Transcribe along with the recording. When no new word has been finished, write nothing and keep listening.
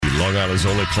Long Island's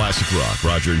only classic rock.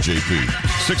 Roger and JP.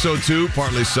 6:02,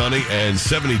 partly sunny, and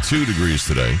 72 degrees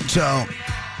today. So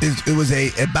it was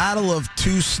a battle of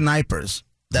two snipers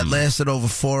that lasted over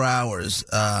 4 hours.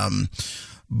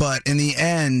 But in the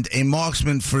end, a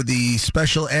marksman for the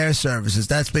Special Air Services,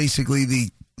 that's basically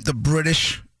the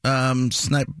British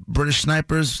British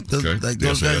snipers, like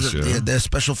those SAS, guys, they're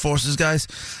special forces guys,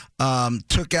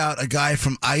 took out a guy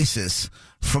from ISIS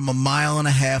from 1.5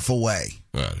 miles away.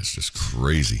 That is just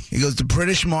crazy. He goes, the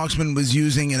British marksman was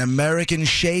using an American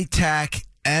Shaytak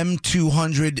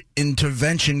M200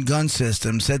 intervention gun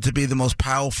system, said to be the most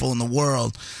powerful in the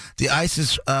world. The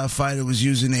ISIS fighter was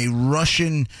using a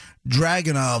Russian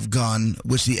Dragunov gun,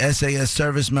 which the SAS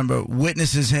service member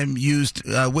witnessed him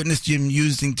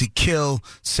using to kill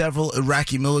several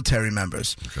Iraqi military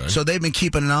members. Okay. So they've been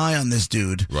keeping an eye on this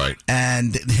dude, right?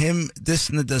 And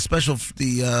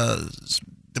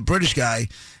the British guy,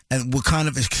 and we're kind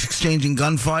of exchanging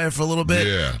gunfire for a little bit.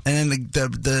 Yeah. And then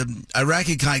the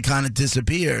Iraqi guy kind of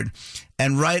disappeared.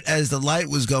 And right as the light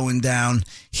was going down,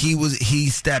 he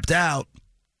stepped out,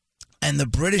 and the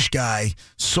British guy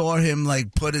saw him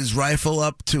put his rifle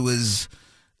up to his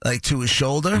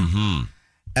shoulder. Mm-hmm.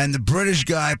 And the British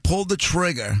guy pulled the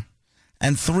trigger,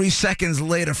 and 3 seconds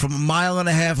later, from 1.5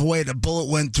 miles away, the bullet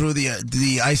went through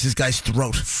the ISIS guy's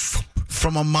throat.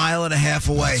 From 1.5 miles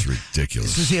away. That's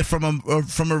ridiculous. This is here from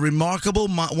a remarkable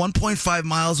 1.5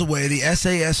 miles away. The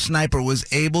SAS sniper was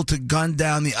able to gun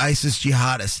down the ISIS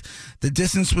jihadist. The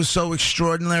distance was so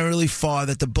extraordinarily far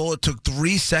that the bullet took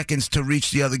 3 seconds to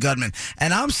reach the other gunman.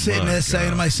 And I'm sitting there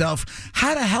saying to myself,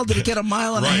 how the hell did it get 1.5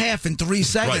 miles in 3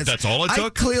 seconds? Right, that's all it took? I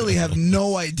clearly have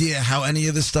no idea how any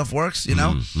of this stuff works, you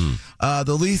know? Mm-hmm.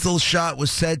 The lethal shot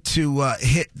was said to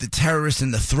hit the terrorist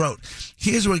in the throat.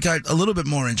 Here's what got a little bit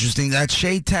more interesting. That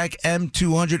Shaytak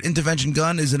M200 intervention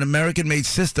gun is an American-made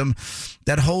system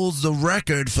that holds the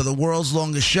record for the world's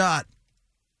longest shot.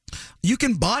 You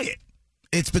can buy it.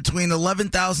 It's between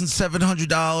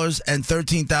 $11,700 and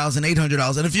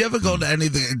 $13,800. And if you ever go to any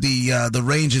of the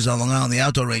ranges on Long Island, the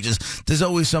outdoor ranges, there's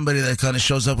always somebody that kind of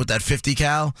shows up with that 50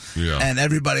 cal. Yeah. And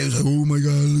everybody was like, oh my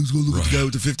God, let's go look at the guy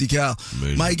with the 50 cal.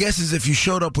 Amazing. My guess is if you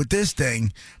showed up with this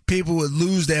thing, people would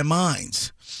lose their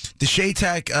minds. The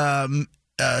Shaytak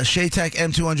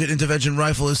M200 intervention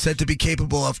rifle is said to be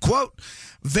capable of, quote,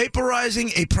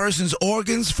 vaporizing a person's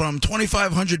organs from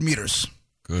 2,500 meters.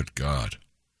 Good God.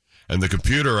 And the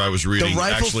computer, I was reading,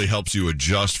 actually helps you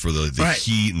adjust for the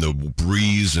heat and the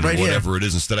breeze and whatever it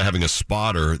is. Instead of having a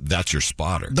spotter, that's your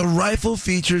spotter. The rifle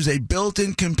features a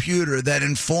built-in computer that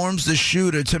informs the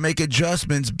shooter to make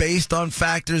adjustments based on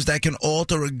factors that can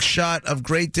alter a shot of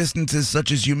great distances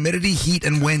such as humidity, heat,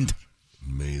 and wind.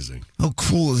 Amazing. How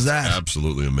cool is that?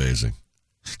 Absolutely amazing.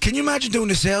 Can you imagine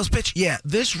doing a sales pitch? Yeah,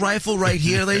 this rifle right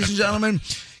here, ladies and gentlemen,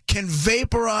 can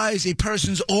vaporize a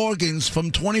person's organs from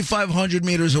 2,500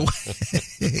 meters away.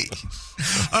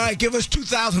 All right, give us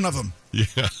 2,000 of them. Yeah.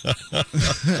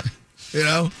 You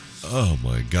know? Oh,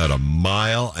 my God, 1.5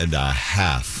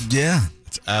 miles. Yeah.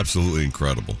 It's absolutely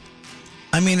incredible.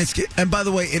 I mean, and by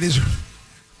the way, it is...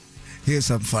 Here's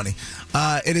something funny.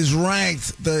 It is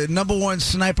ranked the #1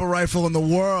 sniper rifle in the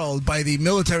world by the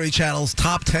Military Channel's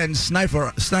top 10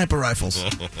 sniper rifles.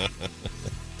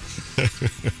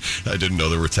 I didn't know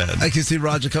there were 10. I can see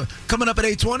Roger coming up at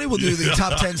 8:20. We'll do the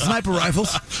top 10 sniper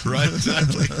rifles. Right,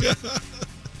 exactly.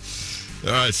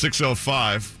 All right,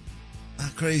 6:05. How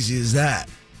crazy is that?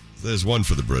 There's one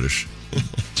for the British.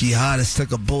 Jihadist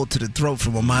took a bullet to the throat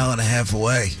from 1.5 miles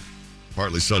away.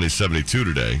 Partly sunny, 72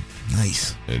 today.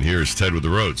 Nice. And here's Ted with the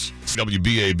roads.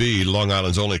 WBAB, Long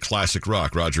Island's only classic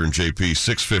rock. Roger and JP,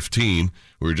 6:15.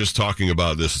 We were just talking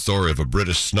about this story of a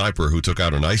British sniper who took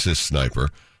out an ISIS sniper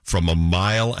from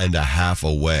 1.5 miles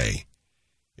away.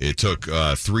 It took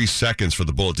 3 seconds for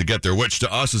the bullet to get there, which to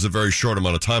us is a very short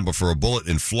amount of time, but for a bullet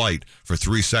in flight for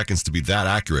 3 seconds to be that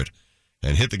accurate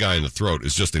and hit the guy in the throat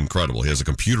is just incredible. He has a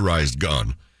computerized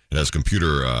gun. It has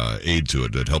computer aid to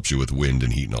it that helps you with wind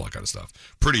and heat and all that kind of stuff.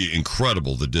 Pretty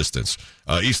incredible, the distance.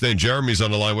 East End, Jeremy's on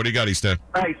the line. What do you got, East End?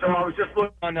 Hey, so I was just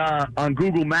looking on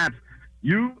Google Maps.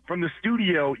 From the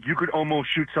studio, you could almost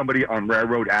shoot somebody on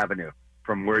Railroad Avenue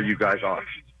from where you guys are.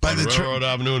 By the Railroad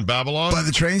Avenue in Babylon? By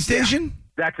the train station? Yeah,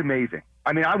 that's amazing.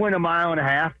 I mean, I went 1.5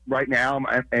 miles right now,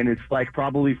 and it's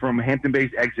probably from Hampton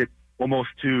Bays exit almost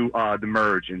to the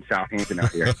merge in Southampton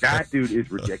out here. That dude is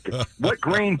ridiculous. What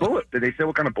grain bullet? Did they say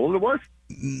what kind of bullet it was?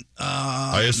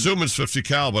 I assume it's 50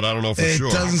 cal, but I don't know for sure.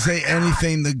 It doesn't say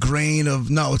anything. The grain of...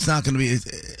 No, it's not going to be... It's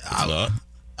not?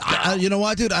 You know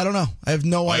what, dude? I don't know. I have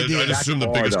no idea. I just assume the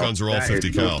biggest guns are all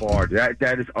 50 cal. So hard.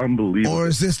 That is unbelievable. Or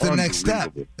is this the next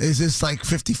step? Is this like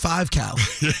 55 cal?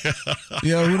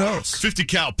 You know, who knows? 50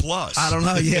 cal plus. I don't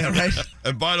know. Yeah, right.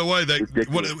 And by the way,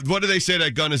 what do they say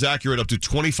that gun is accurate up to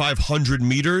 2,500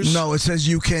 meters? No, it says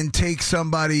you can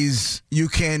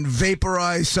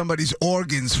vaporize somebody's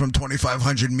organs from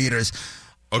 2,500 meters.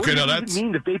 Okay, now what that's... does it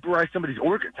mean to vaporize somebody's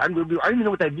organs? I don't even know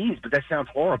what that means, but that sounds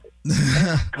horrible.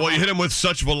 Well, you hit them with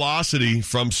such velocity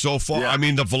from so far. Yeah. I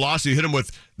mean, the velocity you hit them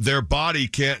with, their body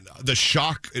can't... The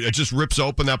shock, it just rips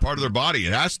open that part of their body.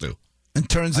 It has to. And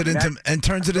turns it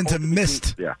into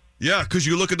mist. Yeah. Yeah, because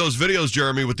you look at those videos,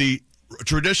 Jeremy, with the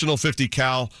traditional 50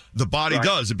 cal, the body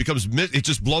does. It becomes mist. It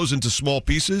just blows into small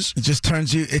pieces. It just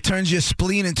turns your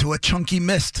spleen into a chunky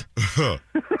mist.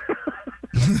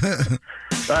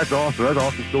 That's awesome. That's an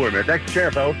awesome story, man. Thanks,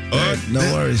 Sheriff, fellas. No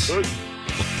worries.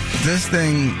 This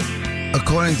thing,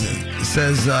 according to, it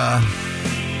says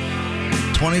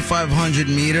 2,500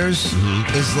 meters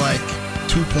is like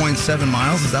 2.7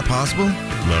 miles. Is that possible?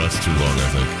 No, that's too long, I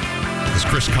think. Because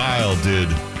Chris Kyle did,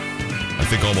 I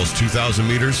think, almost 2,000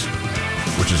 meters,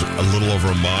 which is a little over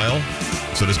a mile.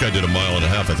 So this guy did a mile and a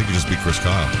half. I think he just beat Chris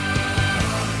Kyle.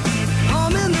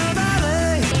 I'm in the valley.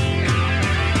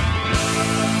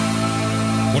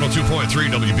 102.3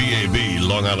 WBAB,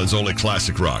 Long Island's only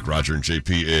classic rock. Roger and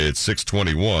JP, it's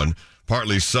 621.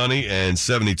 Partly sunny and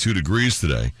 72 degrees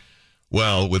today.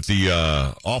 Well, with the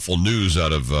awful news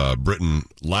out of Britain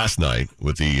last night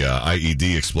with the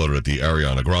IED exploded at the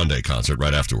Ariana Grande concert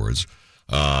right afterwards,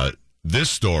 this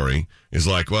story is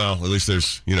like, well, at least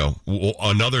there's,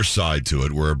 another side to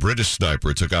it where a British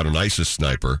sniper took out an ISIS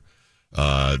sniper.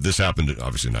 This happened,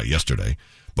 obviously not yesterday,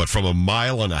 but from a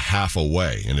mile and a half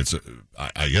away. And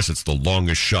I guess it's the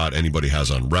longest shot anybody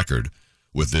has on record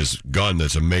with this gun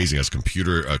that's amazing. It has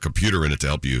a computer in it to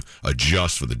help you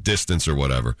adjust for the distance or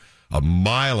whatever. A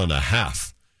mile and a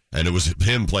half. And it was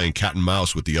him playing cat and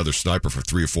mouse with the other sniper for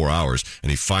 3 or 4 hours.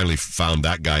 And he finally found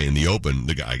that guy in the open.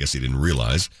 The guy, I guess he didn't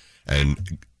realize.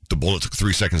 And the bullet took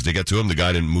 3 seconds to get to him. The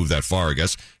guy didn't move that far, I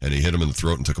guess. And he hit him in the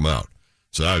throat and took him out.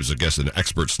 So that was, I guess, an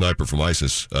expert sniper from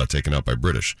ISIS taken out by the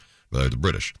British.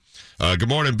 Good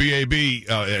morning, BAB.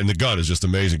 And the gun is just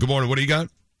amazing. Good morning. What do you got?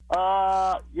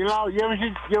 You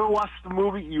ever watched the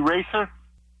movie Eraser?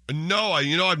 No,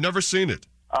 I've never seen it.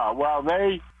 Well,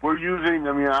 they were using,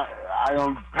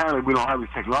 apparently we don't have the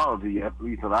technology yet, at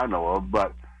least that I know of,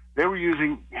 but they were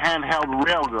using handheld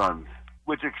rail guns,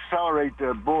 which accelerate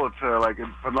the bullets like at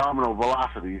phenomenal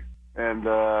velocity. And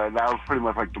that was pretty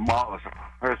much like demolish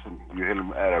a person. You hit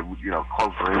them at a,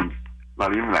 close range,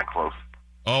 not even that close.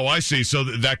 Oh, I see. So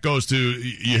that goes to,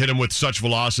 you hit them with such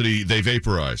velocity, they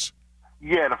vaporize.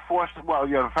 Yeah, the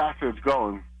faster it's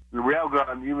going. The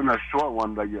railgun, even a short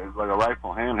one, like a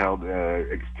rifle handheld,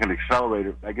 it can accelerate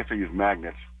it. I guess they use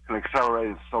magnets. Can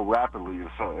accelerate it so rapidly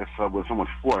and with so much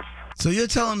force. So you're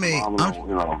telling me,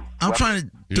 I'm trying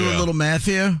to do a little math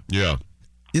here. Yeah.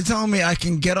 You're telling me I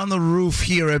can get on the roof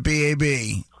here at BAB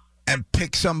and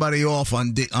pick somebody off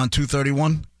on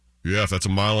 231? Yeah, if that's a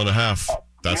mile and a half.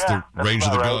 That's the range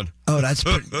of the gun. Oh,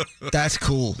 that's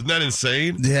cool. Isn't that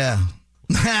insane? Yeah.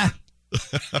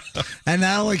 And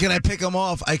not only can I pick them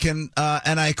off, I can,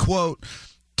 and I quote,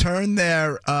 turn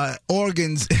their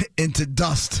organs into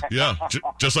dust. Yeah,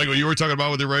 just like what you were talking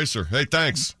about with the Eraser. Hey,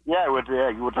 thanks. Yeah, with the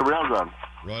railgun.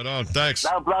 Right on, thanks.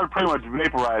 That would pretty much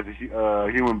vaporize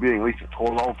a human being, at least a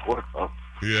total force.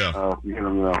 Yeah.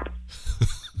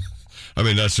 I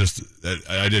mean, that's just,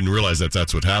 I didn't realize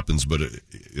that's what happens, but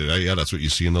that's what you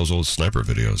see in those old sniper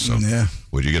videos. So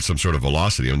when you get some sort of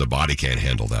velocity, the body can't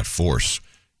handle that force,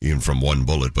 even from one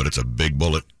bullet, but it's a big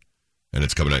bullet, and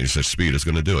it's coming at you at such speed, it's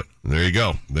going to do it. And there you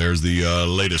go. There's the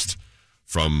latest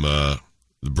from the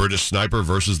British sniper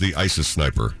versus the ISIS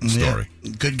sniper story.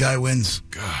 Yeah. Good guy wins.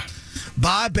 God.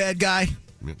 Bye, bad guy.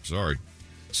 Sorry.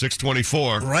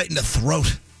 624. Right in the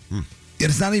throat. And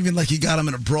it's not even like you got him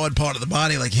in a broad part of the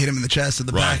body, like you hit him in the chest or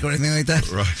the back or anything like that.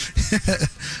 Right.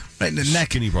 Right in the neck.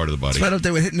 Skinny part of the body. It's right up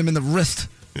there with hitting him in the wrist.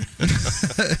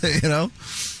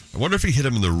 I wonder if he hit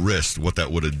him in the wrist, what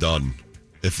that would have done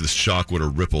if the shock would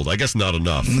have rippled. I guess not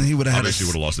enough. He would have obviously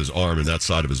would have lost his arm and that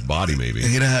side of his body, maybe.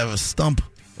 He'd have a stump.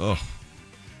 Oh.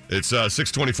 It's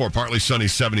 624, partly sunny,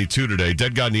 72 today.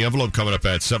 Dead Guy in the Envelope coming up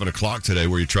at 7 o'clock today,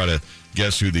 where you try to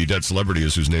guess who the dead celebrity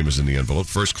is whose name is in the envelope.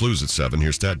 First clues at 7.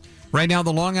 Here's Ted. Right now,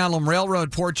 the Long Island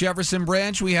Railroad, Port Jefferson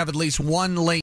branch, we have at least one late